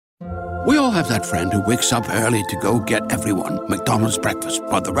We all have that friend who wakes up early to go get everyone McDonald's breakfast,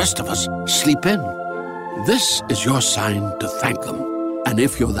 while the rest of us sleep in. This is your sign to thank them. And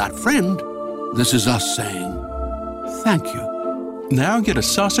if you're that friend, this is us saying thank you. Now get a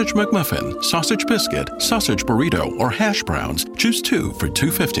sausage McMuffin, sausage biscuit, sausage burrito, or hash browns. Choose 2 for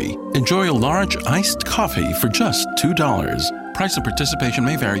 $2.50. Enjoy a large iced coffee for just $2. Price and participation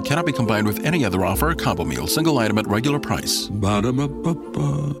may vary. Cannot be combined with any other offer or combo meal. Single item at regular price.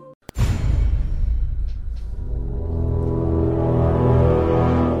 Ba-da-ba-ba-ba.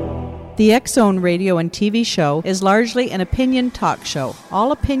 The X-Zone radio and TV show is largely an opinion talk show.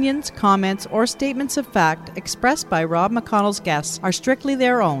 All opinions, comments, or statements of fact expressed by Rob McConnell's guests are strictly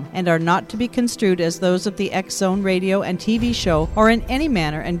their own and are not to be construed as those of the X-Zone radio and TV show or in any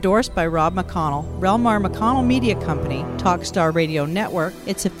manner endorsed by Rob McConnell, Relmar McConnell Media Company, Talkstar Radio Network,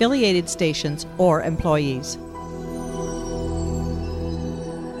 its affiliated stations, or employees.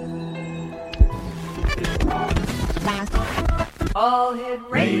 All Hit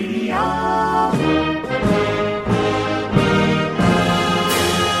Radio.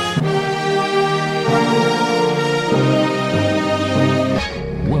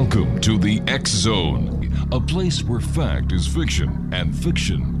 Welcome to the X Zone, a place where fact is fiction and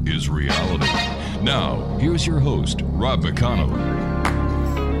fiction is reality. Now, here's your host, Rob McConnell.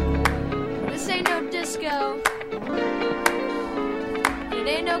 This ain't no disco. It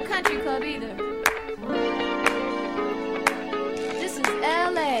ain't no country club either.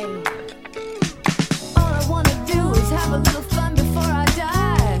 LA. All I wanna do is have a little fun before I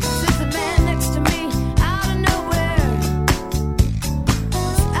die. Sits a man next to me out of nowhere.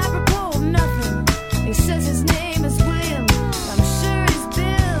 It's apropos of nothing. He says his name is William. I'm sure he's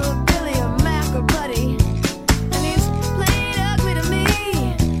Bill, Billy, or Mac, or Buddy. And he's played ugly to me.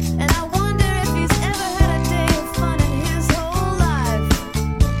 And I wonder if he's ever had a day of fun in his whole life.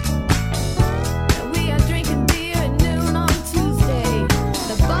 And we are drinking beer at noon on Tuesday.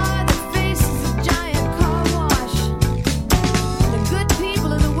 The bar that faces a giant car wash. The good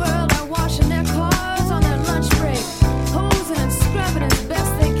people of the world are washing their cars on their lunch break, hosing and scrubbing as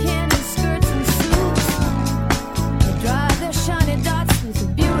best they can in skirts and suits. They drive their shiny dots into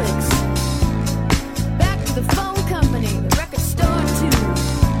Buicks. Back to the phone company, the record store too.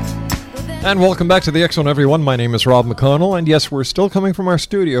 And welcome back to the X Zone, everyone. My name is Rob McConnell, and yes, we're still coming from our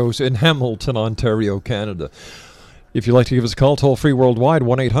studios in Hamilton, Ontario, Canada. If you'd like to give us a call, toll-free worldwide,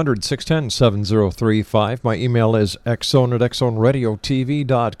 1-800-610-7035. My email is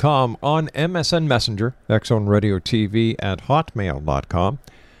xzone@xzoneradiotv.com. On MSN Messenger, xzoneradiotv@hotmail.com.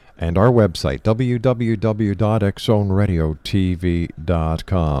 And our website,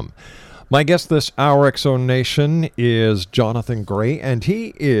 www.xzoneradiotv.com. My guest this hour, X-Zone Nation, is Jonathan Gray, and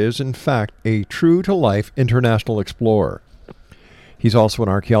he is, in fact, a true-to-life international explorer. He's also an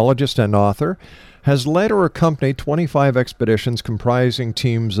archaeologist and author, has led or accompanied 25 expeditions comprising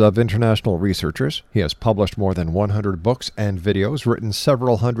teams of international researchers. He has published more than 100 books and videos, written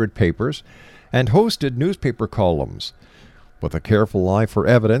several hundred papers, and hosted newspaper columns. With a careful eye for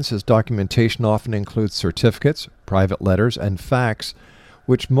evidence, his documentation often includes certificates, private letters, and facts,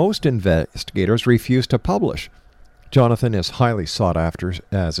 which most investigators refuse to publish. Jonathan is highly sought after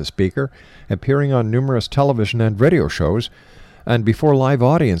as a speaker, appearing on numerous television and radio shows, and before live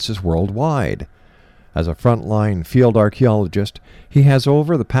audiences worldwide. As a frontline field archaeologist, he has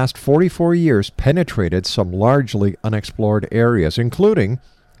over the past 44 years penetrated some largely unexplored areas, including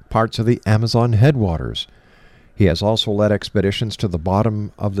parts of the Amazon headwaters. He has also led expeditions to the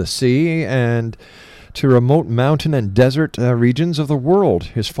bottom of the sea and to remote mountain and desert regions of the world.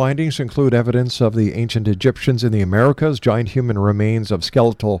 His findings include evidence of the ancient Egyptians in the Americas, giant human remains of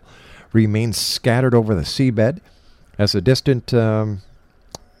skeletal remains scattered over the seabed, as a distant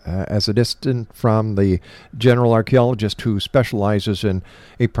from the general archaeologist who specializes in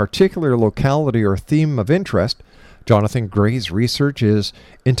a particular locality or theme of interest. Jonathan Gray's research is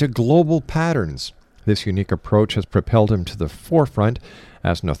into global patterns. This unique approach has propelled him to the forefront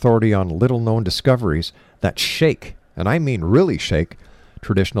as an authority on little-known discoveries that shake, and I mean really shake,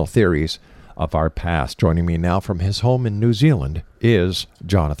 traditional theories of our past. Joining me now from his home in New Zealand is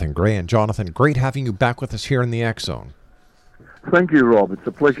Jonathan Gray. And Jonathan, great having you back with us here in the X Zone. Thank you, Rob. It's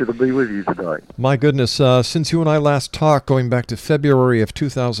a pleasure to be with you today. My goodness, since you and I last talked, going back to February of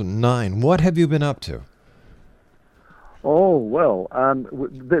 2009, what have you been up to? Oh, well,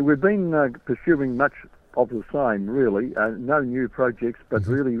 we've been pursuing much of the same, really. No new projects, but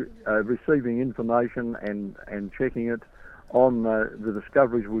really receiving information and checking it on the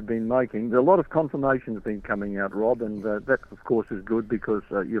discoveries we've been making. A lot of confirmation has been coming out, Rob, and that, of course, is good because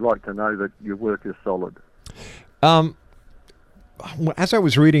you like to know that your work is solid. as I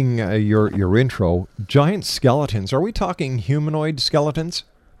was reading your intro, giant skeletons, are we talking humanoid skeletons?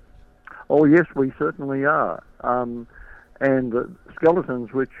 Oh, yes, we certainly are. And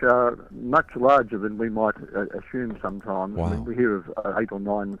skeletons which are much larger than we might assume sometimes. Wow. I mean, we hear of 8 or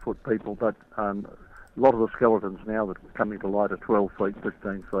 9 foot people, but a lot of the skeletons now that are coming to light are 12 feet,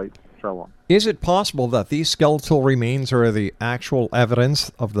 15 feet, so on. Is it possible that these skeletal remains are the actual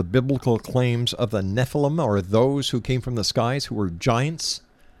evidence of the biblical claims of the Nephilim, or those who came from the skies who were giants?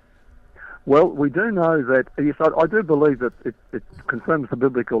 Well, we do know that, yes, I do believe that it confirms the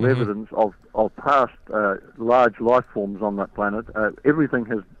biblical evidence of past large life forms on that planet. Everything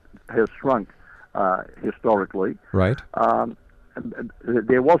has shrunk historically. Right.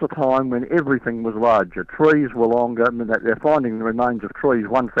 There was a time when everything was larger. Trees were longer. I mean, they're finding the remains of trees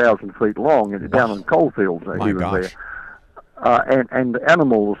 1,000 feet long down in coalfields here and there. And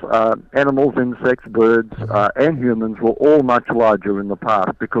animals, insects, birds, and humans were all much larger in the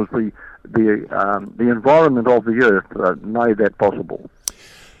past because the environment of the earth made that possible.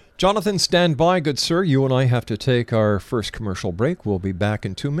 Jonathan, stand by, good sir. You and I have to take our first commercial break. We'll be back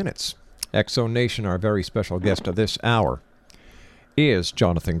in 2 minutes. X-Zone Nation, our very special guest of this hour, is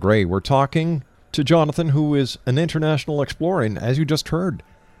Jonathan Gray. We're talking to Jonathan, who is an international explorer, and as you just heard,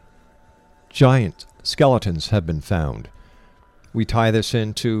 giant skeletons have been found. We tie this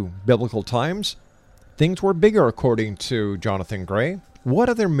into biblical times. Things were bigger, according to Jonathan Gray. What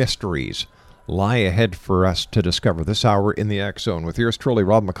other mysteries lie ahead for us to discover this hour in the X-Zone with yours truly,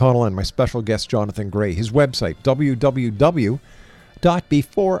 Rob McConnell, and my special guest, Jonathan Gray. His website,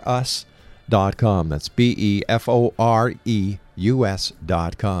 www.beforeus.com. That's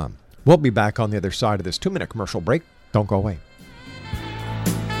BEFOREUS.com. We'll be back on the other side of this 2-minute commercial break. Don't go away.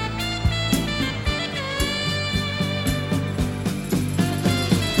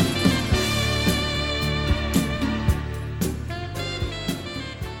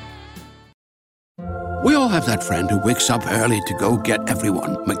 We all have that friend who wakes up early to go get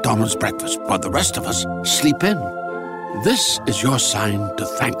everyone McDonald's breakfast, while the rest of us sleep in. This is your sign to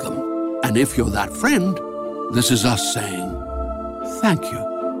thank them. And if you're that friend, this is us saying thank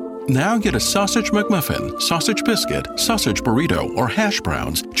you. Now get a sausage McMuffin, sausage biscuit, sausage burrito, or hash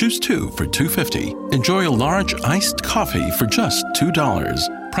browns. Choose 2 for $2.50. Enjoy a large iced coffee for just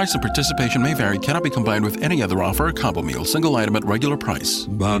 $2. Price and participation may vary. Cannot be combined with any other offer or combo meal. Single item at regular price.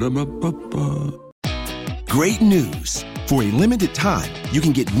 Ba-da-ba-ba-ba. Great news! For a limited time, you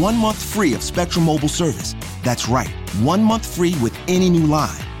can get 1 month free of Spectrum Mobile service. That's right, 1 month free with any new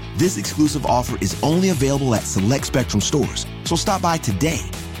line. This exclusive offer is only available at select Spectrum stores, so stop by today.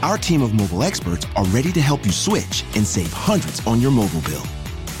 Our team of mobile experts are ready to help you switch and save hundreds on your mobile bill.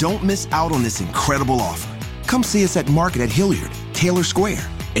 Don't miss out on this incredible offer. Come see us at Market at Hilliard, Taylor Square,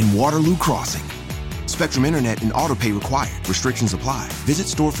 and Waterloo Crossing. Spectrum Internet and autopay required. Restrictions apply. Visit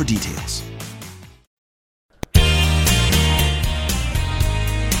store for details.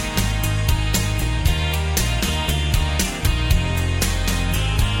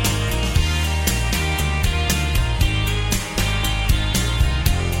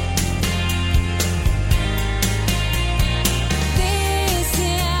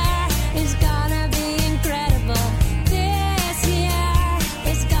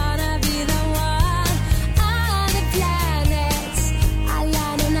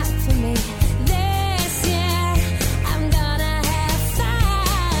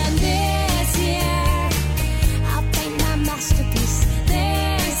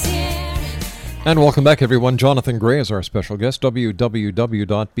 And welcome back, everyone. Jonathan Gray is our special guest,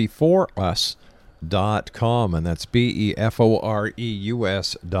 www.beforeus.com, and that's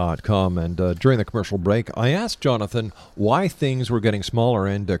BEFOREUS.com. And during the commercial break, I asked Jonathan why things were getting smaller,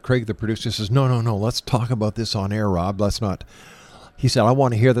 and Craig, the producer, says, no, let's talk about this on air, Rob. Let's not. He said, I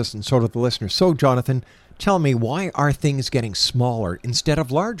want to hear this, and so do the listeners. So, Jonathan, tell me, why are things getting smaller instead of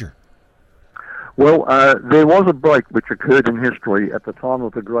larger? Well, there was a break which occurred in history at the time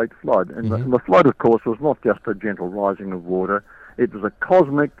of the Great Flood. And the flood, of course, was not just a gentle rising of water. It was a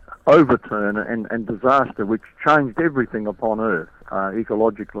cosmic overturn and disaster which changed everything upon Earth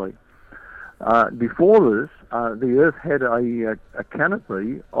ecologically. Before this, the Earth had a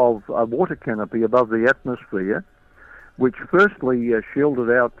canopy of a water canopy above the atmosphere, which firstly shielded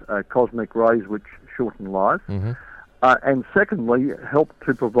out cosmic rays which shorten life. And secondly, help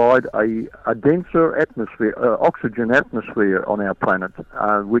to provide a denser atmosphere, oxygen atmosphere on our planet,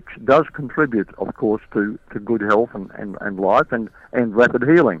 which does contribute, of course, to good health and life and rapid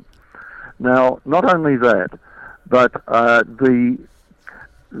healing. Now, not only that, but the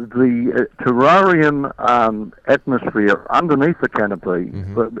terrarium atmosphere underneath the canopy,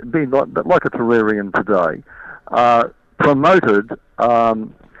 being like a terrarium today, promoted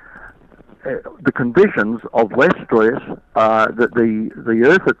the conditions of less stress, that the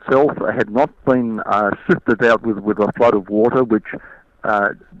earth itself had not been sifted out with a flood of water, which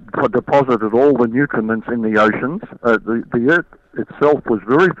deposited all the nutriments in the oceans. The earth itself was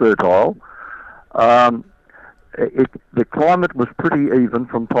very fertile. The climate was pretty even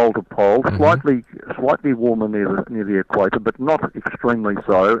from pole to pole, slightly warmer near the equator, but not extremely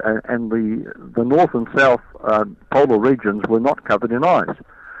so. And the north and south polar regions were not covered in ice.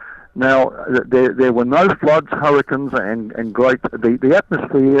 Now, there were no floods, hurricanes, and great... The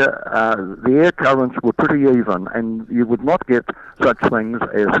atmosphere, the air currents were pretty even, and you would not get such things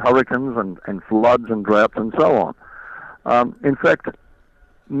as hurricanes and floods and droughts and so on. In fact,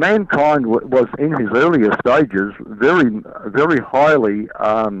 mankind was, in his earlier stages, very, very highly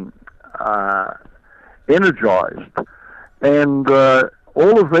energized, and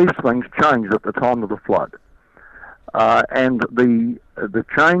all of these things changed at the time of the flood. And the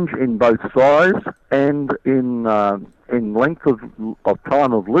change in both size and in length of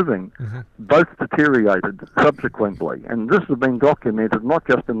time of living both deteriorated subsequently. And this has been documented not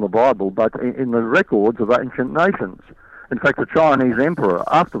just in the Bible, but in the records of ancient nations. In fact, the Chinese emperor,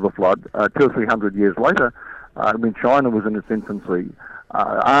 after the flood, 200 or 300 years later, when China was in its infancy,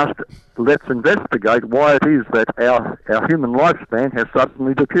 asked, let's investigate why it is that our human lifespan has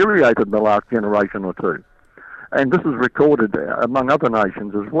suddenly deteriorated in the last generation or two. And this is recorded among other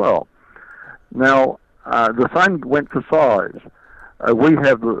nations as well. Now, the same went for size. We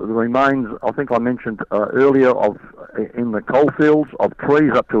have the remains, I think I mentioned earlier, in the coalfields of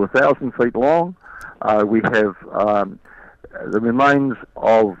trees up to 1,000 feet long. We have the remains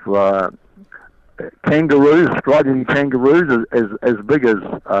of kangaroos, Australian kangaroos, as big as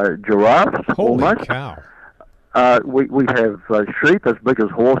giraffes. Holy almost. cow. We have sheep as big as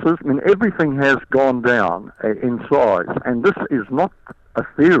horses. I mean, everything has gone down in size, and this is not a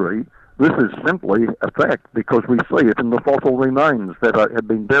theory. This is simply a fact because we see it in the fossil remains that have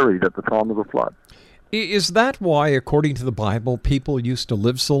been buried at the time of the flood. Is that why, according to the Bible, people used to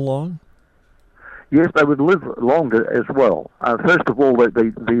live so long? Yes, they would live longer as well. First of all,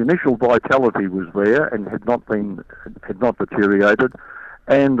 the initial vitality was there and had not deteriorated,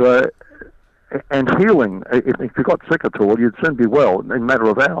 and healing. If you got sick at all, you'd soon be well in a matter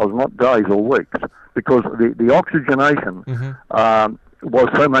of hours, not days or weeks, because the oxygenation was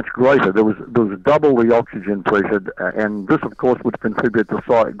so much greater. There was double the oxygen pressure, and this, of course, would contribute to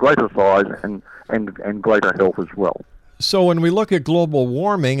greater size and greater health as well. So when we look at global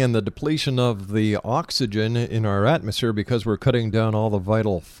warming and the depletion of the oxygen in our atmosphere because we're cutting down all the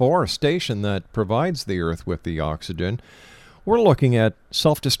vital forestation that provides the Earth with the oxygen, we're looking at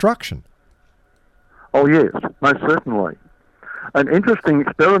self-destruction. Oh, yes, most certainly. An interesting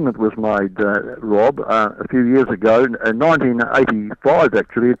experiment was made, Rob, a few years ago, in 1985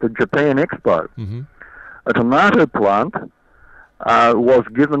 actually, at the Japan Expo. A tomato plant was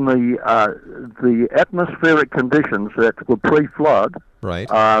given the atmospheric conditions that were pre-flood, right,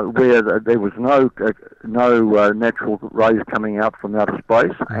 where there was no natural rays coming out from outer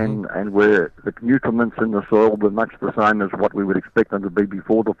space, and where the nutriments in the soil were much the same as what we would expect them to be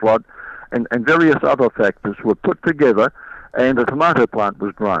before the flood, and various other factors were put together, and a tomato plant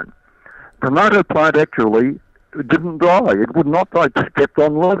was grown. Tomato plant actually didn't die. It would not die. It just kept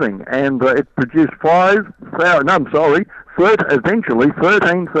on living, and it produced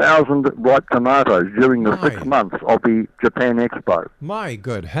 13,000 ripe tomatoes during the 6 months of the Japan Expo. My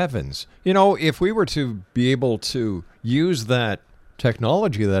good heavens. You know, if we were to be able to use that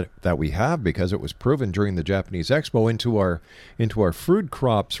technology that we have, because it was proven during the Japanese Expo, into our fruit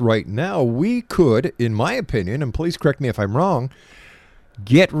crops right now, we could, in my opinion, and please correct me if I'm wrong,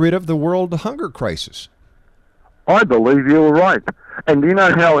 get rid of the world hunger crisis. I believe you're right. And do you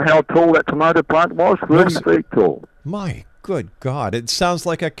know how tall that tomato plant was? 30 feet tall. My good God! It sounds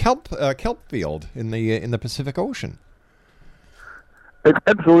like a kelp field in the Pacific Ocean. It's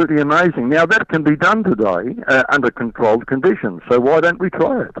absolutely amazing. Now that can be done today under controlled conditions. So why don't we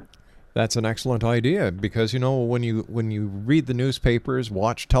try it? That's an excellent idea, because you know, when you read the newspapers,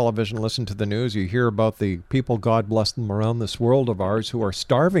 watch television, listen to the news, you hear about the people, God bless them, around this world of ours who are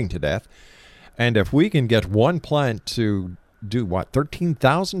starving to death. And if we can get one plant to do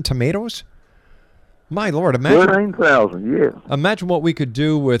 13,000 tomatoes? My Lord, imagine 13,000, yes. Imagine what we could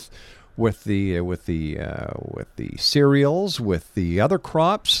do with the cereals, with the other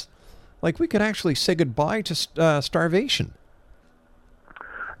crops. Like, we could actually say goodbye to starvation.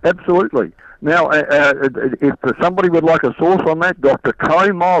 Absolutely. Now, if somebody would like a source on that, Dr.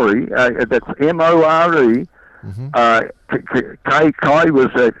 Kai Mori, that's M-O-R-E, Kai was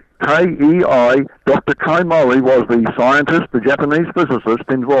KEI, Dr. Komori was the scientist, the Japanese physicist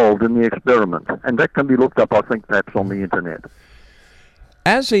involved in the experiment. And that can be looked up, I think, perhaps on the internet.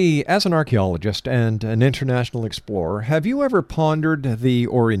 As an archaeologist and an international explorer, have you ever pondered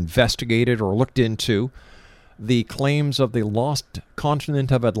or investigated or looked into the claims of the lost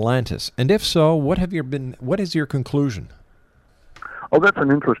continent of Atlantis? And if so, what is your conclusion? Oh, that's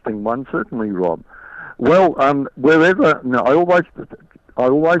an interesting one, certainly, Rob. Well, I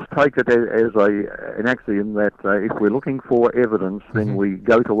always take it as an axiom that if we're looking for evidence, then we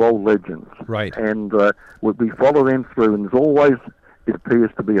go to old legends. Right. And we follow them through, and it appears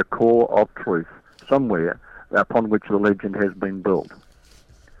to be a core of truth somewhere upon which the legend has been built.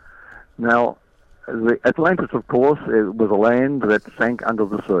 Now, the Atlantis, of course, it was a land that sank under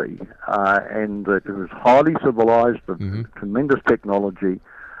the sea, and it was highly civilized, with tremendous technology,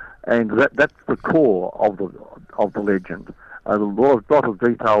 and that's the core of the legend. A lot of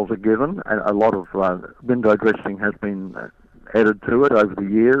details are given, and a lot of window dressing has been added to it over the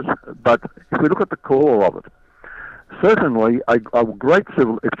years. But if we look at the core of it, certainly a great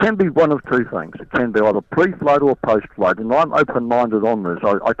it can be one of two things. It can be either pre-flood or post-flood, and I'm open-minded on this.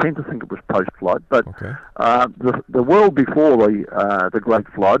 I tend to think it was post-flood, but the world before the Great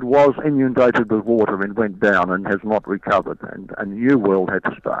Flood was inundated with water and went down and has not recovered, and a new world had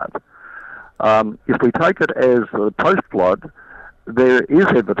to start. If we take it as the post-flood, there is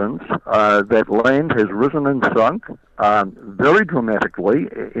evidence that land has risen and sunk very dramatically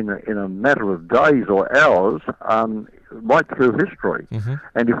in a matter of days or hours, right through history.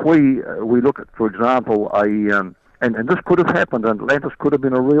 And if we look at, for example, and this could have happened, and Atlantis could have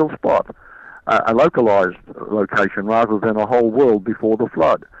been a real spot, a localized location rather than a whole world before the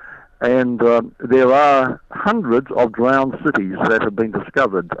flood. And there are hundreds of drowned cities that have been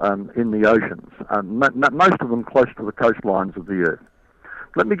discovered in the oceans, most of them close to the coastlines of the Earth.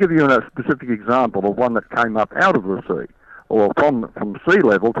 Let me give you a specific example of one that came up out of the sea, or from sea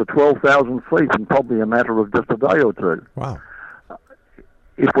level to 12,000 feet in probably a matter of just a day or two. Wow.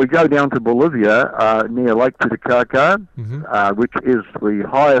 If we go down to Bolivia, near Lake Titicaca, which is the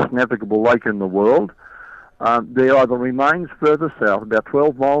highest navigable lake in the world, there are the remains further south, about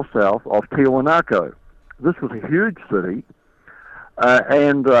 12 miles south, of Tiwanaku. This was a huge city,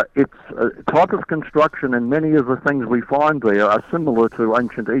 and its type of construction and many of the things we find there are similar to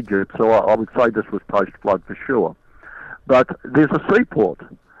ancient Egypt, so I would say this was post-flood for sure. But there's a seaport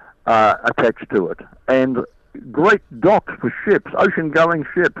attached to it, and great docks for ships, ocean-going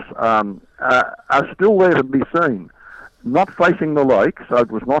ships, are still there to be seen. Not facing the lake, so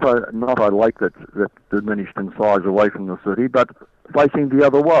it was not a lake that diminished in size away from the city, but facing the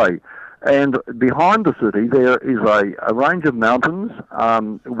other way. And behind the city there is a range of mountains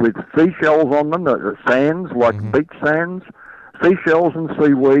with seashells on them, sands like beach sands, seashells and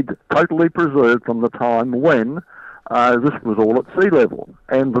seaweed totally preserved from the time when this was all at sea level.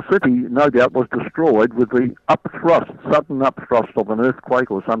 And the city, no doubt, was destroyed with the sudden upthrust of an earthquake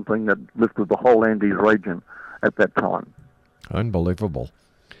or something that lifted the whole Andes region at that time. Unbelievable.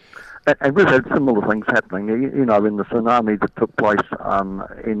 And we've had similar things happening, in the tsunami that took place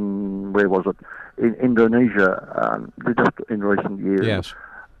in Indonesia, just in recent years. Yes.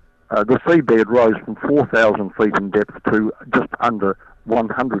 The seabed rose from 4,000 feet in depth to just under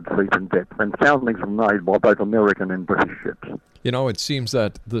 100 feet in depth, and soundings were made by both American and British ships. It seems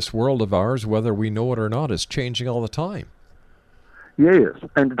that this world of ours, whether we know it or not, is changing all the time. Yes,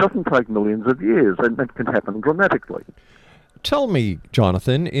 and it doesn't take millions of years, and it can happen dramatically. Tell me,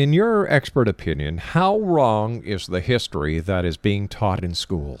 Jonathan, in your expert opinion, how wrong is the history that is being taught in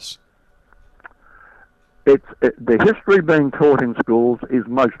schools? The history being taught in schools is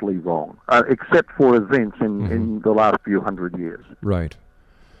mostly wrong, except for events in the last few hundred years. Right.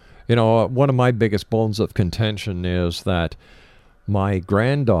 One of my biggest bones of contention is that my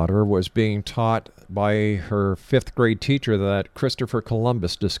granddaughter was being taught by her 5th grade teacher that Christopher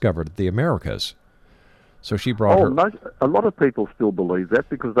Columbus discovered the Americas. So she brought a lot of people still believe that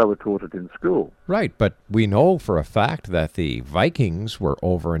because they were taught it in school. Right, but we know for a fact that the Vikings were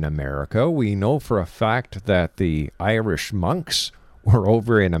over in America. We know for a fact that the Irish monks were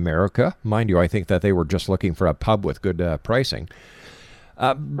over in America. Mind you, I think that they were just looking for a pub with good pricing.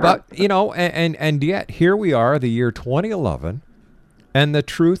 But, and yet here we are, the year 2011, and the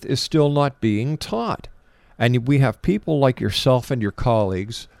truth is still not being taught. And we have people like yourself and your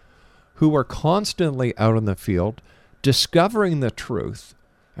colleagues who are constantly out in the field discovering the truth,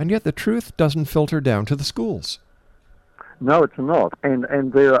 and yet the truth doesn't filter down to the schools. No, it's not.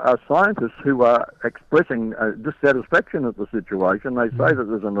 And there are scientists who are expressing dissatisfaction at the situation. They say that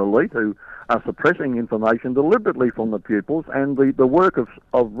there's an elite who are suppressing information deliberately from the pupils, and the work of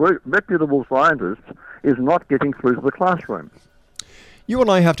reputable scientists is not getting through to the classroom. You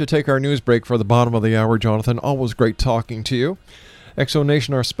and I have to take our news break for the bottom of the hour, Jonathan. Always great talking to you. Exo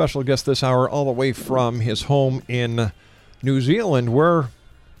Nation, our special guest this hour, all the way from his home in New Zealand, where,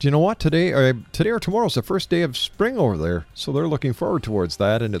 do you know what? Today or tomorrow is the first day of spring over there, so they're looking forward towards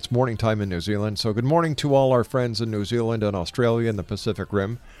that, and it's morning time in New Zealand. So good morning to all our friends in New Zealand and Australia and the Pacific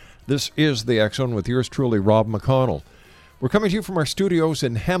Rim. This is the X-Zone with yours truly, Rob McConnell. We're coming to you from our studios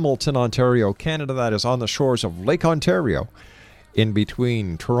in Hamilton, Ontario, Canada. That is on the shores of Lake Ontario, in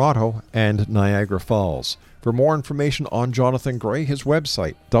between Toronto and Niagara Falls. For more information on Jonathan Gray, his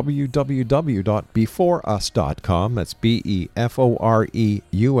website, www.beforeus.com. That's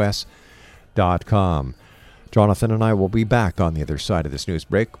BEFOREUS.com. Jonathan and I will be back on the other side of this news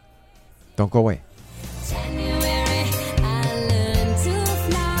break. Don't go away.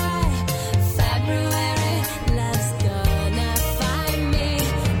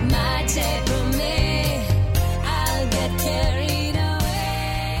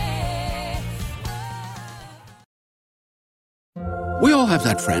 We all have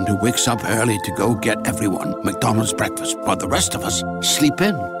that friend who wakes up early to go get everyone McDonald's breakfast, while the rest of us sleep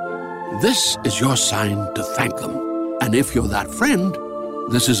in. This is your sign to thank them. And if you're that friend,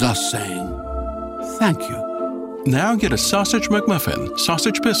 this is us saying thank you. Now get a sausage McMuffin,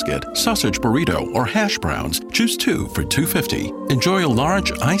 sausage biscuit, sausage burrito, or hash browns. Choose 2 for $2.50. Enjoy a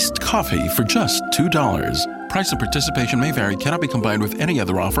large iced coffee for just $2. Price and participation may vary. Cannot be combined with any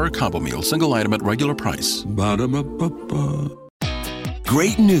other offer or combo meal. Single item at regular price. Ba-da-ba-ba-ba.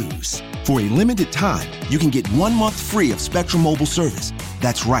 Great news! For a limited time, you can get 1 month free of Spectrum Mobile service.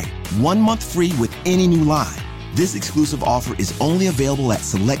 That's right, 1 month free with any new line. This exclusive offer is only available at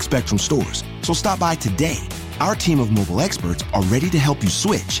select Spectrum stores, so stop by today. Our team of mobile experts are ready to help you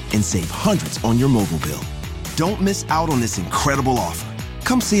switch and save hundreds on your mobile bill. Don't miss out on this incredible offer.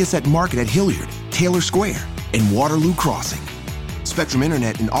 Come see us at Market at Hilliard, Taylor Square, and Waterloo Crossing. Spectrum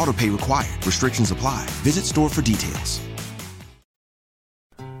Internet and autopay required. Restrictions apply. Visit store for details.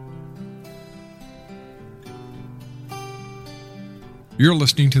 You're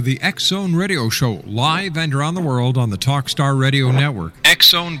listening to the X-Zone Radio Show, live and around the world on the Talkstar Radio Network,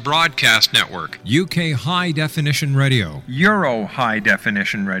 X-Zone Broadcast Network, UK High Definition Radio, Euro High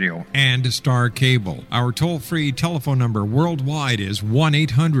Definition Radio, and Star Cable. Our toll-free telephone number worldwide is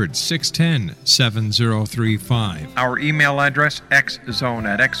 1-800-610-7035. Our email address,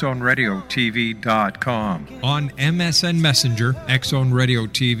 xzone@xzoneradiotv.com. On MSN Messenger,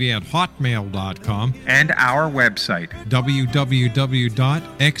 xzoneradiotv@hotmail.com, and our website, www.xzoneradiotv.com.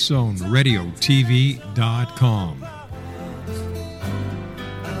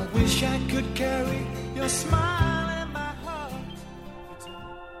 I wish I could carry your smile in my heart.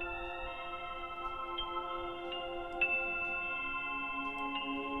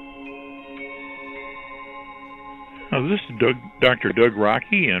 This is Dr. Doug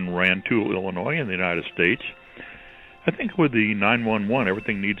Rocky in Rantoul, Illinois, in the United States. I think with the 911,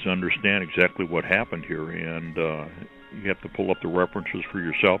 everything needs to understand exactly what happened here, and you have to pull up the references for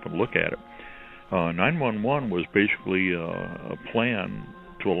yourself and look at it. 911 was basically a plan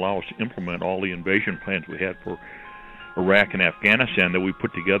to allow us to implement all the invasion plans we had for Iraq and Afghanistan that we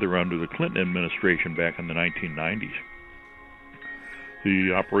put together under the Clinton administration back in the 1990s.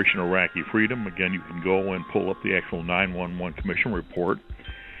 The Operation Iraqi Freedom, again, you can go and pull up the actual 911 Commission report.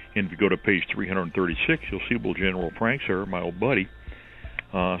 And if you go to page 336, you'll see Well, General Frank, sir, my old buddy,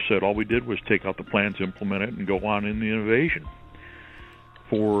 said all we did was take out the plans, implement it, and go on in the invasion.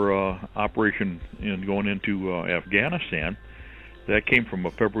 For Operation going into Afghanistan, that came from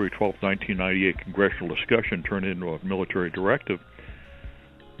a February 12, 1998 congressional discussion turned into a military directive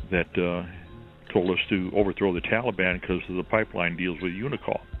that told us to overthrow the Taliban because of the pipeline deals with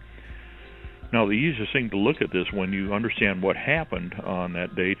Unicol. Now, the easiest thing to look at this, when you understand what happened on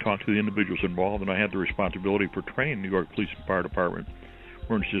that day, talk to the individuals involved, and I had the responsibility for training New York Police and Fire Department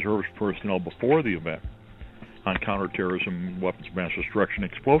emergency service personnel before the event on counterterrorism, weapons of mass destruction,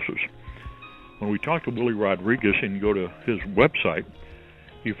 explosives. When we talked to Willie Rodriguez and you go to his website,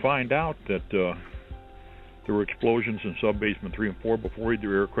 you find out that there were explosions in sub-basement 3 and 4 before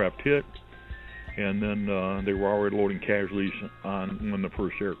either aircraft hit, and then they were already loading casualties on when the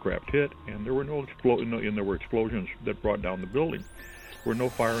first aircraft hit, and there were there were explosions that brought down the building. There were no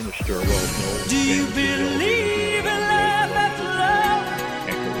fire in the stairwells. No. Do you believe in love after love?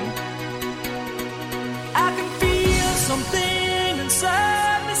 I can feel something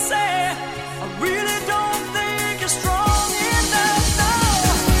inside me say, I really don't think you're strong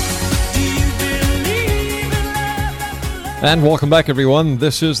And welcome back, everyone.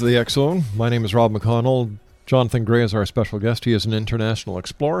 This is the X Zone. My name is Rob McConnell. Jonathan Gray is our special guest. He is an international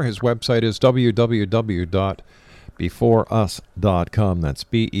explorer. His website is www.beforeus.com. That's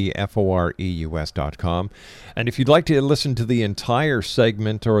BEFOREUS.com. And if you'd like to listen to the entire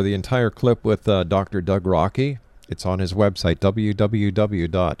segment or the entire clip with Dr. Doug Rockey, it's on his website,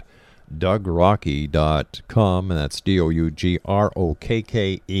 www.dougrockey.com, and that's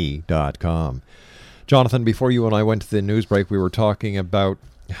DOUGROKKE.com. Jonathan, before you and I went to the news break, we were talking about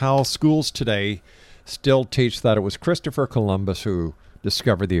how schools today still teach that it was Christopher Columbus who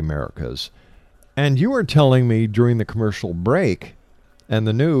discovered the Americas. And you were telling me during the commercial break and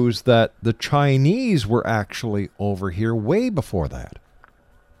the news that the Chinese were actually over here way before that.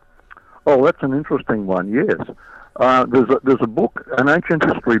 Oh, that's an interesting one, yes. There's a book, an ancient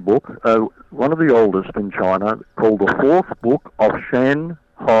history book, one of the oldest in China, called the Fourth Book of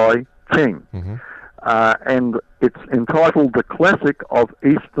Shanhai Qing. Mm-hmm. And it's entitled The Classic of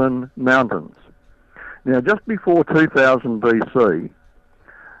Eastern Mountains. Now, just before 2000 BC,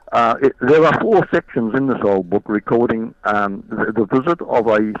 there are 4 sections in this old book recording the visit of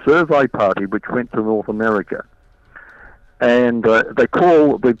a survey party which went to North America. And they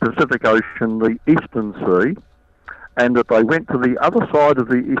call the Pacific Ocean the Eastern Sea, and that they went to the other side of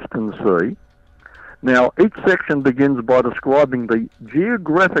the Eastern Sea. Now, each section begins by describing the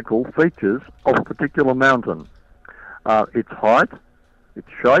geographical features of a particular mountain. Its height, its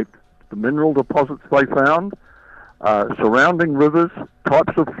shape, the mineral deposits they found, surrounding rivers,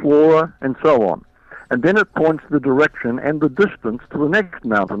 types of flora, and so on. And then it points the direction and the distance to the next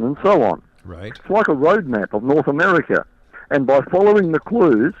mountain, and so on. Right. It's like a road map of North America. And by following the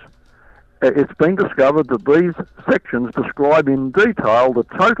clues, it's been discovered that these sections describe in detail the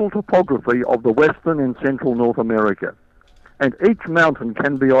total topography of the western and central North America. And each mountain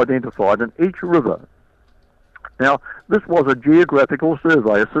can be identified, and each river. Now, this was a geographical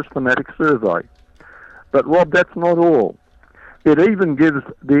survey, a systematic survey. But, Rob, that's not all. It even gives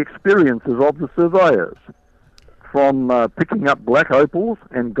the experiences of the surveyors, from picking up black opals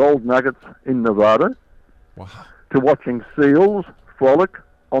and gold nuggets in Nevada, wow, to watching seals frolic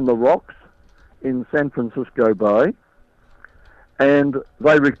on the rocks in San Francisco Bay, and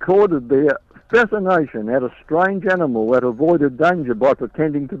they recorded their fascination at a strange animal that avoided danger by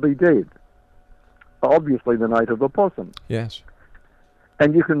pretending to be dead. Obviously the native opossum. Yes.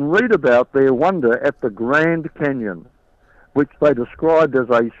 And you can read about their wonder at the Grand Canyon, which they described as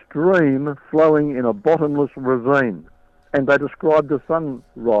a stream flowing in a bottomless ravine. And they described the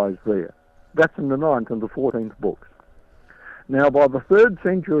sunrise there. That's in the 9th and the 14th books. Now, by the 3rd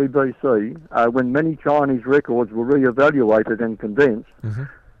century BC, when many Chinese records were re-evaluated and condensed, mm-hmm.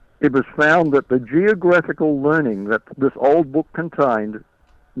 it was found that the geographical learning that this old book contained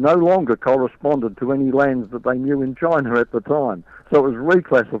no longer corresponded to any lands that they knew in China at the time. So it was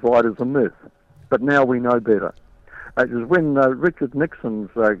reclassified as a myth. But now we know better. It was when Richard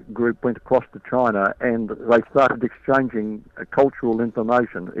Nixon's group went across to China and they started exchanging cultural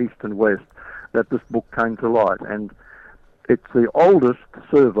information, east and west, that this book came to light. And it's the oldest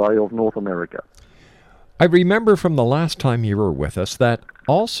survey of North America. I remember from the last time you were with us that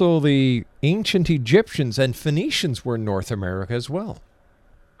also the ancient Egyptians and Phoenicians were in North America as well.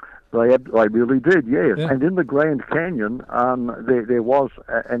 They really did, yes. Yeah. And in the Grand Canyon, there was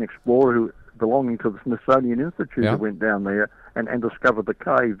an explorer who belonging to the Smithsonian Institute who went down there and discovered the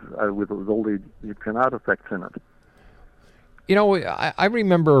cave with all the Egyptian artifacts in it. You know, I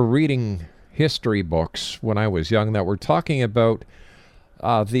remember reading history books when I was young that were talking about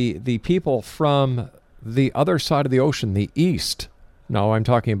the people from the other side of the ocean, the east. Now I'm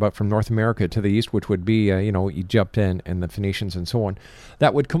talking about from North America to the east, which would be, Egypt and the Phoenicians and so on,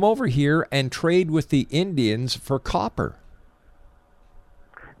 that would come over here and trade with the Indians for copper.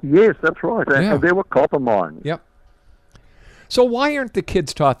 Yes, that's right. And there were copper mines. Yep. So why aren't the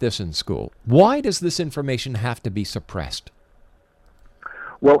kids taught this in school? Why does this information have to be suppressed?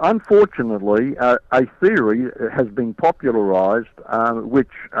 Well, unfortunately, a theory has been popularized which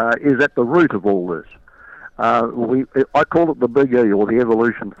is at the root of all this. I call it the Big E, or the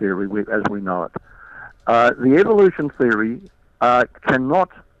evolution theory, as we know it. The evolution theory cannot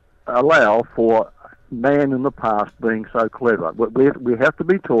allow for man in the past being so clever. We have to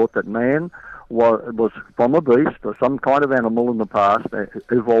be taught that man was from a beast or some kind of animal in the past,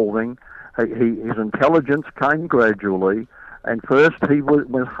 evolving. His intelligence came gradually, and first he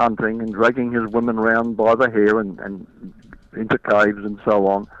was hunting and dragging his women around by the hair and into caves and so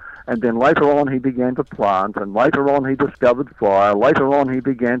on. And then later on he began to plant, and later on he discovered fire. Later on he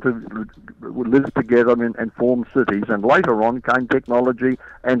began to live together and form cities, and later on came technology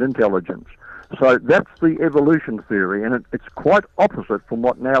and intelligence. So that's the evolution theory, and it's quite opposite from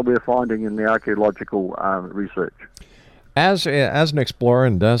what now we're finding in the archaeological research. As an explorer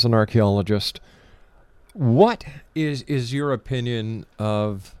and as an archaeologist, what is your opinion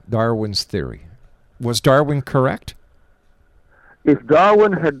of Darwin's theory? Was Darwin correct? If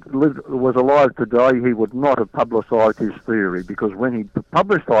Darwin was alive today, he would not have publicised his theory, because when he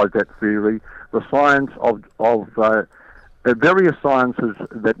publicised that theory, the science of the various sciences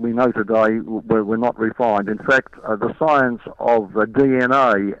that we know today were not refined. In fact, the science of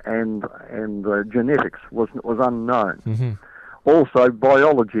DNA and genetics was unknown. Mm-hmm. Also,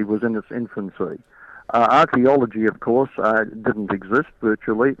 biology was in its infancy. Archaeology, of course, didn't exist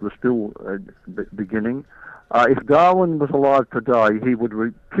virtually. It was still beginning. If Darwin was alive today, he would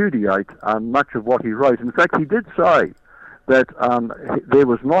repudiate much of what he wrote. In fact, he did say that there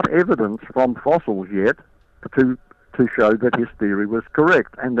was not evidence from fossils yet to show that his theory was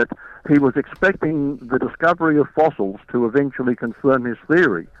correct, and that he was expecting the discovery of fossils to eventually confirm his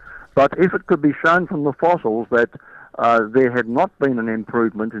theory. But if it could be shown from the fossils that there had not been an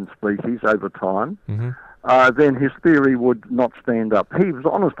improvement in species over time, then his theory would not stand up. He was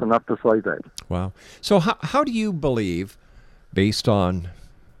honest enough to say that. Wow. So how do you believe, based on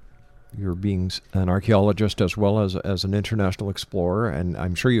your being an archaeologist as well as an international explorer, and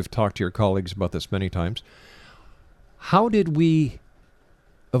I'm sure you've talked to your colleagues about this many times, how did we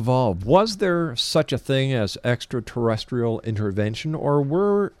evolve? Was there such a thing as extraterrestrial intervention,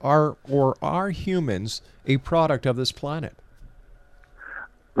 or are humans a product of this planet?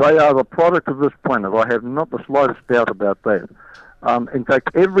 They are the product of this planet. I have not the slightest doubt about that. In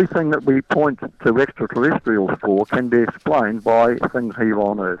fact, everything that we point to extraterrestrials for can be explained by things here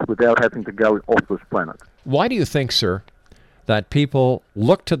on Earth without having to go off this planet. Why do you think, sir, that people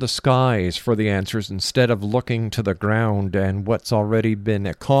look to the skies for the answers instead of looking to the ground and what's already been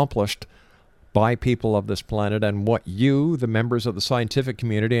accomplished by people of this planet, and what you, the members of the scientific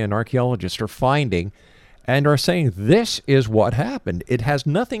community and archaeologists, are finding and are saying this is what happened? It has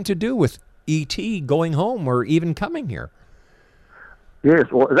nothing to do with E.T. going home or even coming here. Yes,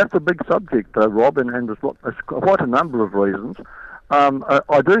 well, that's a big subject, Rob, and there's quite a number of reasons.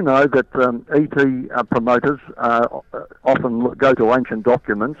 I do know that ET promoters often go to ancient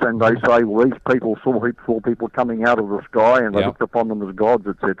documents and they say, well, these people saw people coming out of the sky and they looked upon them as gods,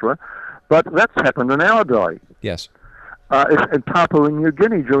 etc. But that's happened in our day. Yes. In Papua New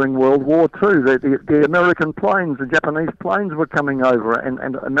Guinea during World War II, the American planes, the Japanese planes were coming over,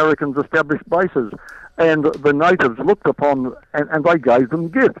 and Americans established bases. And the natives looked upon, and they gave them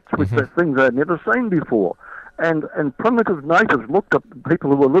gifts, which are things they'd never seen before. And primitive natives looked at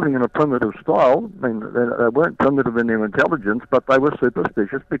people who were living in a primitive style. I mean, they weren't primitive in their intelligence, but they were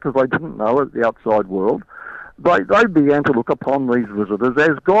superstitious because they didn't know the outside world. They began to look upon these visitors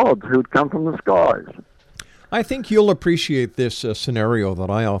as gods who had come from the skies. I think you'll appreciate this scenario that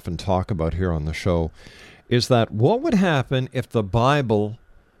I often talk about here on the show, is that what would happen if the Bible,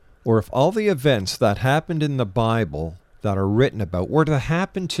 or if all the events that happened in the Bible that are written about were to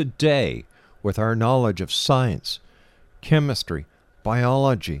happen today with our knowledge of science, chemistry,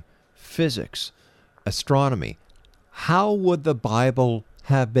 biology, physics, astronomy? How would the Bible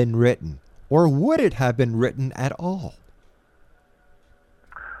have been written? Or would it have been written at all?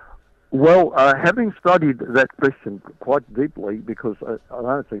 Well, having studied that question quite deeply, because I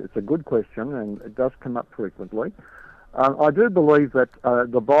don't think it's a good question and it does come up frequently, I do believe that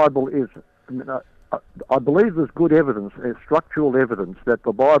the Bible is, I believe there's good evidence, structural evidence, that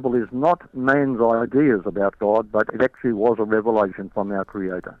the Bible is not man's ideas about God, but it actually was a revelation from our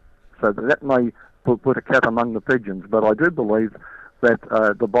Creator. So that may put a cat among the pigeons, but I do believe that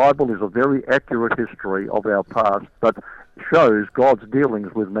the Bible is a very accurate history of our past, but shows God's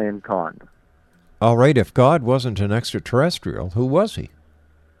dealings with mankind. All right, if God wasn't an extraterrestrial, who was he?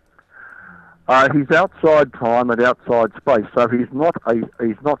 He's outside time and outside space, so he's not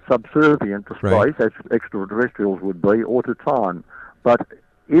subservient to space, as extraterrestrials would be, or to time. But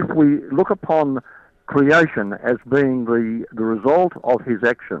if we look upon creation as being the result of his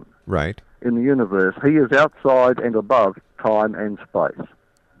action in the universe, he is outside and above time and space.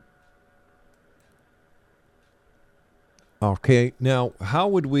 Okay, now how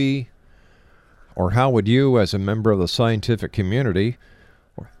would we, or how would you as a member of the scientific community,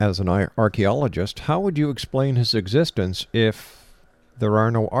 or as an archaeologist, how would you explain his existence if there are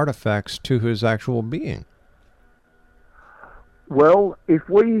no artifacts to his actual being? Well, if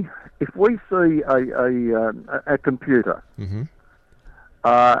we see a computer,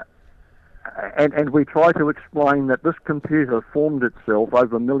 and we try to explain that this computer formed itself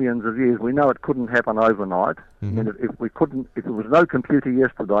over millions of years. We know it couldn't happen overnight. I mean, if there was no computer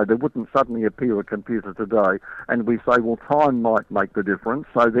yesterday, there wouldn't suddenly appear a computer today. And we say, well, time might make the difference.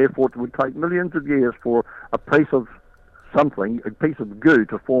 So therefore, it would take millions of years for a piece of something, a piece of goo,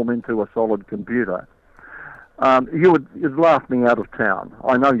 to form into a solid computer. You'd laugh me out of town.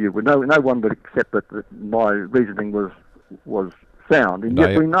 I know you would. No one would accept that my reasoning was sound. And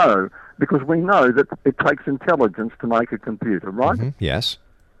yet we know, because we know that it takes intelligence to make a computer, right? Yes.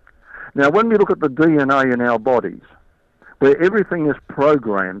 Now, when we look at the DNA in our bodies, where everything is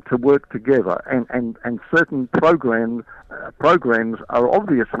programmed to work together, and certain programs are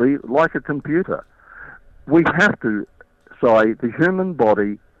obviously like a computer, we have to say the human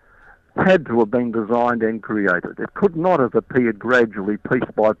body had to have been designed and created. It could not have appeared gradually, piece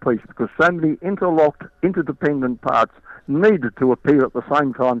by piece, because so many interlocked, interdependent parts needed to appear at the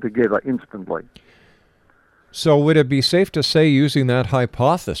same time together instantly. So would it be safe to say, using that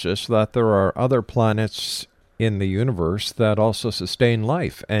hypothesis, that there are other planets in the universe that also sustain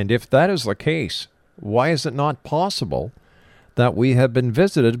life? And if that is the case, why is it not possible that we have been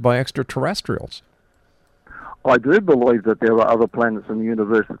visited by extraterrestrials? I do believe that there are other planets in the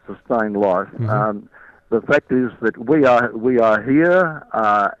universe that sustain life. The fact is that we are here.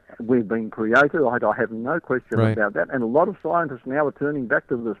 We've been created. I have no question about that. And a lot of scientists now are turning back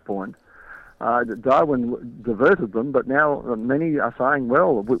to this point. Darwin diverted them, but now many are saying,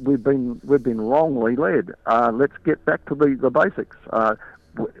 well, we've been wrongly led. Let's get back to the basics.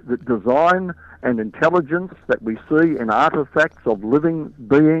 The design and intelligence that we see in artifacts of living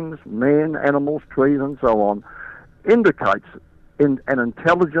beings, men, animals, trees, and so on, indicates an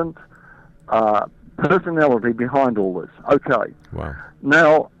intelligent personality behind all this. Okay. Wow.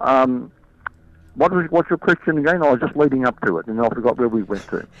 Now, what's your question again? I was just leading up to it, and I forgot where we went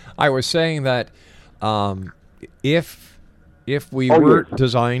to. I was saying that if we were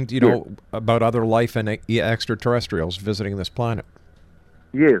designed, about other life and extraterrestrials visiting this planet.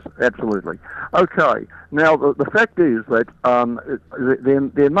 Yes, absolutely. Okay. Now, the fact is that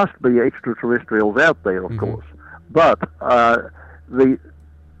there must be extraterrestrials out there, of course, but the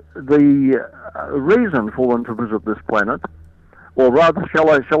reason for them to visit this planet, or rather, shall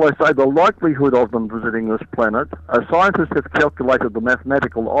I say, the likelihood of them visiting this planet, scientists have calculated the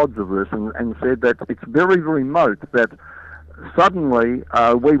mathematical odds of this and said that it's very, very remote that suddenly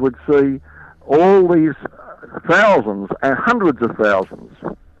we would see all these thousands and hundreds of thousands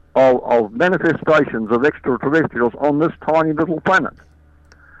of manifestations of extraterrestrials on this tiny little planet.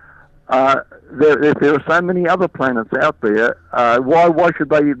 There are so many other planets out there. Why should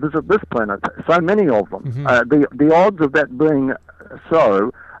they visit this planet? So many of them. The odds of that being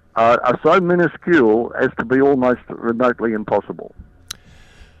so are so minuscule as to be almost remotely impossible.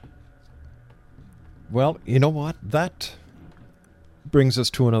 Well, you know what? That brings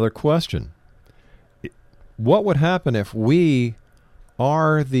us to another question. What would happen if we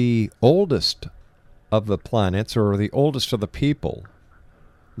are the oldest of the planets, or the oldest of the people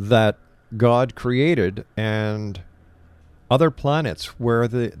that God created, and other planets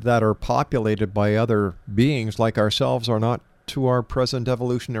that are populated by other beings like ourselves are not to our present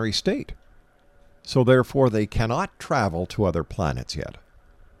evolutionary state? So therefore they cannot travel to other planets yet.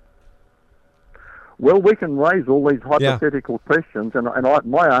 Well, we can raise all these hypothetical questions, and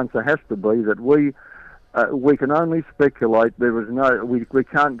my answer has to be that we can only speculate. There is we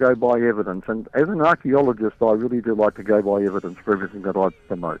can't go by evidence. And as an archaeologist, I really do like to go by evidence for everything that I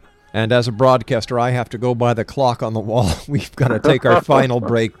promote. And as a broadcaster, I have to go by the clock on the wall. We've got to take our final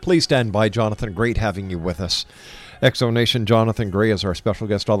break. Please stand by, Jonathan. Great having you with us. Exonation Jonathan Gray is our special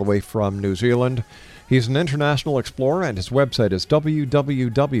guest all the way from New Zealand. He's an international explorer, and his website is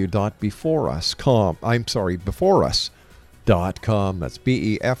www.beforeus.com. That's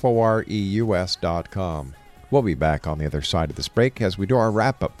BEFOREUS.com. We'll be back on the other side of this break as we do our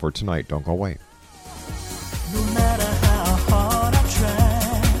wrap-up for tonight. Don't go away. No matter how hard I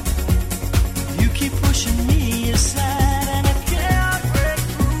try, you keep pushing me aside and I can't break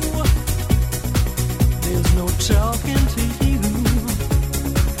through. There's no talking to you.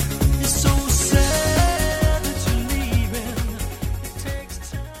 It's so sad that you're leaving. It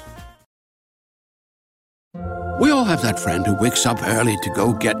takes time. We all have that friend who wakes up early to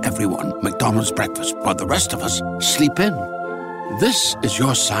go get everyone McDonald's breakfast, while the rest of us sleep in. This is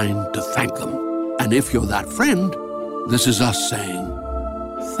your sign to thank them. And if you're that friend, this is us saying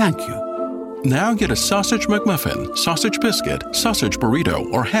thank you. Now get a sausage McMuffin, sausage biscuit, sausage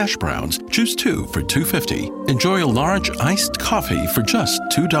burrito, or hash browns. Choose 2 for $2.50. Enjoy a large iced coffee for just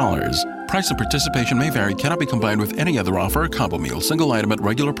 $2. Price and participation may vary, cannot be combined with any other offer or combo meal, single item at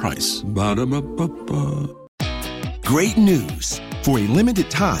regular price. Ba-da-ba-ba-ba. Great news! For a limited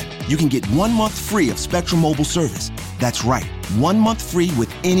time, you can get 1 month free of Spectrum Mobile service. That's right, 1 month free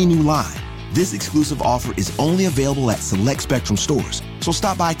with any new line. This exclusive offer is only available at select Spectrum stores, so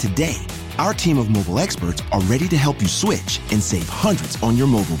stop by today. Our team of mobile experts are ready to help you switch and save hundreds on your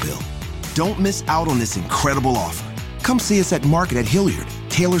mobile bill. Don't miss out on this incredible offer. Come see us at Market at Hilliard,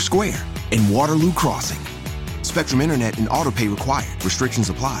 Taylor Square, and Waterloo Crossing. Spectrum Internet and autopay required. Restrictions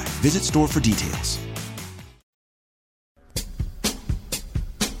apply. Visit store for details.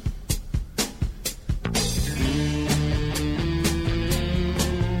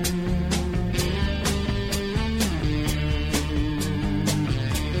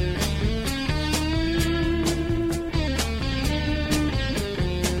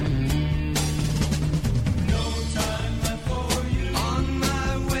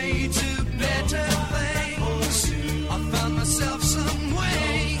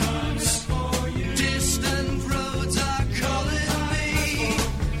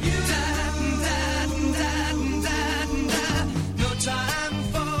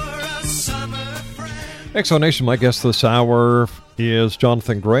 Exonation, my guest this hour is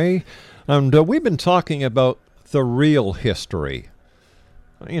Jonathan Gray, and we've been talking about the real history.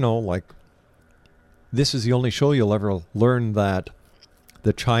 You know, like, this is the only show you'll ever learn that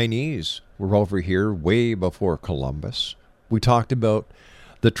the Chinese were over here way before Columbus. We talked about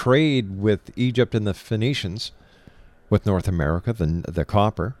the trade with Egypt and the Phoenicians with North America, the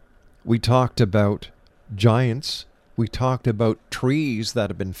copper. We talked about giants. We talked about trees that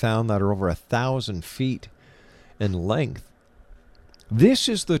have been found that are over 1,000 feet in length. This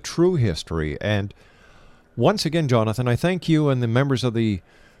is the true history. And once again, Jonathan, I thank you and the members of the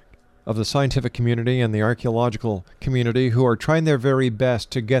scientific community and the archaeological community who are trying their very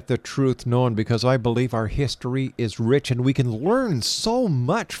best to get the truth known, because I believe our history is rich and we can learn so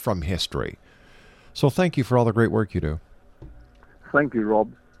much from history. So thank you for all the great work you do. Thank you,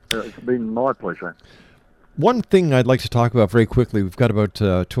 Rob. It's been my pleasure. One thing I'd like to talk about very quickly, we've got about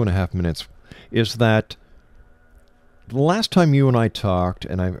 2.5 minutes, is that the last time you and I talked,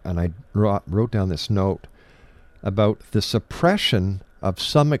 and I wrote down this note about the suppression of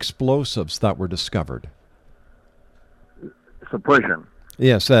some explosives that were discovered. Suppression?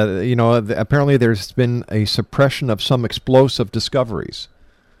 Yes, apparently there's been a suppression of some explosive discoveries.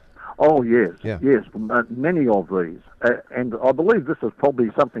 Oh, yes, yeah. Yes, many of these. And I believe this is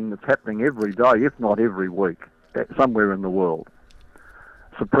probably something that's happening every day, if not every week, somewhere in the world.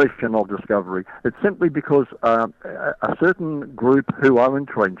 Suppression of discovery. It's simply because a certain group who are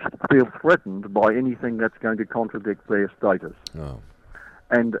entrenched feel threatened by anything that's going to contradict their status. Oh.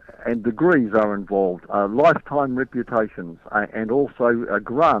 And degrees are involved, lifetime reputations, and also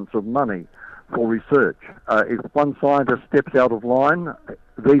grants of money for research. If one scientist steps out of line,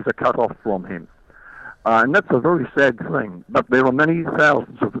 these are cut off from him. And that's a very sad thing. But there are many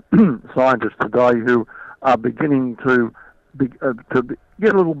thousands of scientists today who are beginning to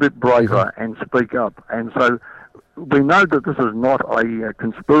get a little bit braver and speak up. And so we know that this is not a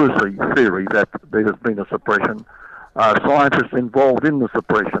conspiracy theory that there has been a suppression. Scientists involved in the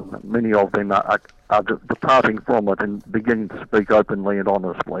suppression, many of them are departing from it and beginning to speak openly and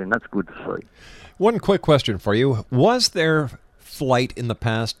honestly, and that's good to see. One quick question for you. Was there flight in the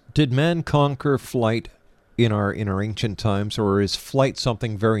past? Did man conquer flight in our ancient times, or is flight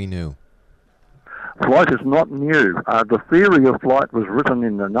something very new? Flight is not new. The theory of flight was written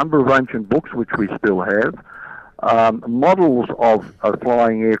in a number of ancient books, which we still have. Models of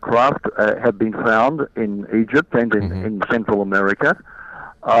flying aircraft have been found in Egypt and in Central America,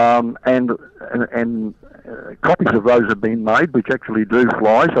 and copies of those have been made, which actually do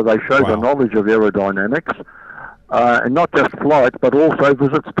fly, so they show the knowledge of aerodynamics. And not just flight, but also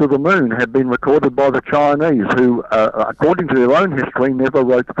visits to the moon have been recorded by the Chinese, who, according to their own history, never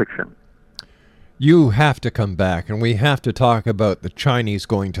wrote fiction. You have to come back, and we have to talk about the Chinese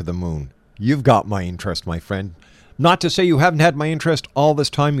going to the moon. You've got my interest, my friend. Not to say you haven't had my interest all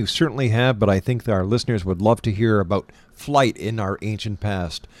this time, you certainly have, but I think that our listeners would love to hear about flight in our ancient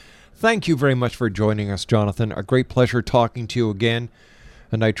past. Thank you very much for joining us, Jonathan. A great pleasure talking to you again,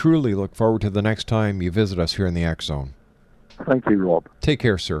 and I truly look forward to the next time you visit us here in the X Zone. Thank you, Rob. Take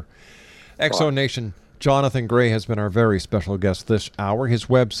care, sir. X Zone Nation, Jonathan Gray has been our very special guest this hour. His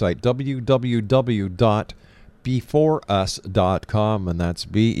website, www.beforeus.com, and that's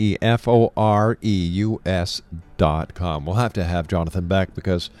BEFOREUS.com. We'll have to have Jonathan back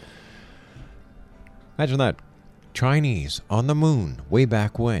because, imagine that, Chinese on the moon way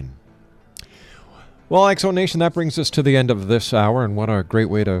back when. Well, Exo Nation, that brings us to the end of this hour, and what a great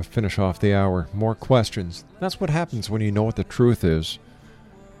way to finish off the hour. More questions. That's what happens when you know what the truth is.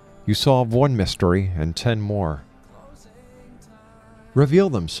 You solve one mystery, and 10 more reveal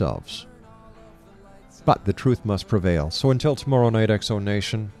themselves. But the truth must prevail. So until tomorrow night, Exo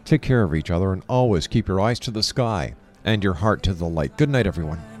Nation, take care of each other, and always keep your eyes to the sky and your heart to the light. Good night,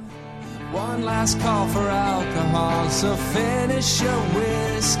 everyone. One last call for alcohol, so finish your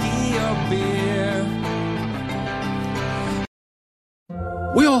whiskey or beer.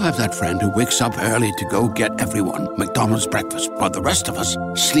 We all have that friend who wakes up early to go get everyone McDonald's breakfast, while the rest of us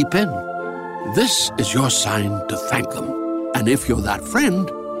sleep in. This is your sign to thank them. And if you're that friend,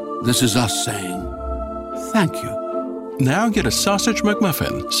 this is us saying thank you. Now get a sausage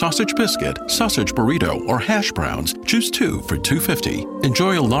McMuffin, sausage biscuit, sausage burrito, or hash browns. Choose 2 for $2.50.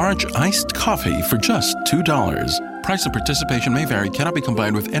 Enjoy a large iced coffee for just $2. Price and participation may vary. Cannot be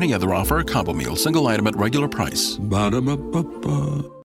combined with any other offer or combo meal. Single item at regular price. Ba-da-ba-ba-ba.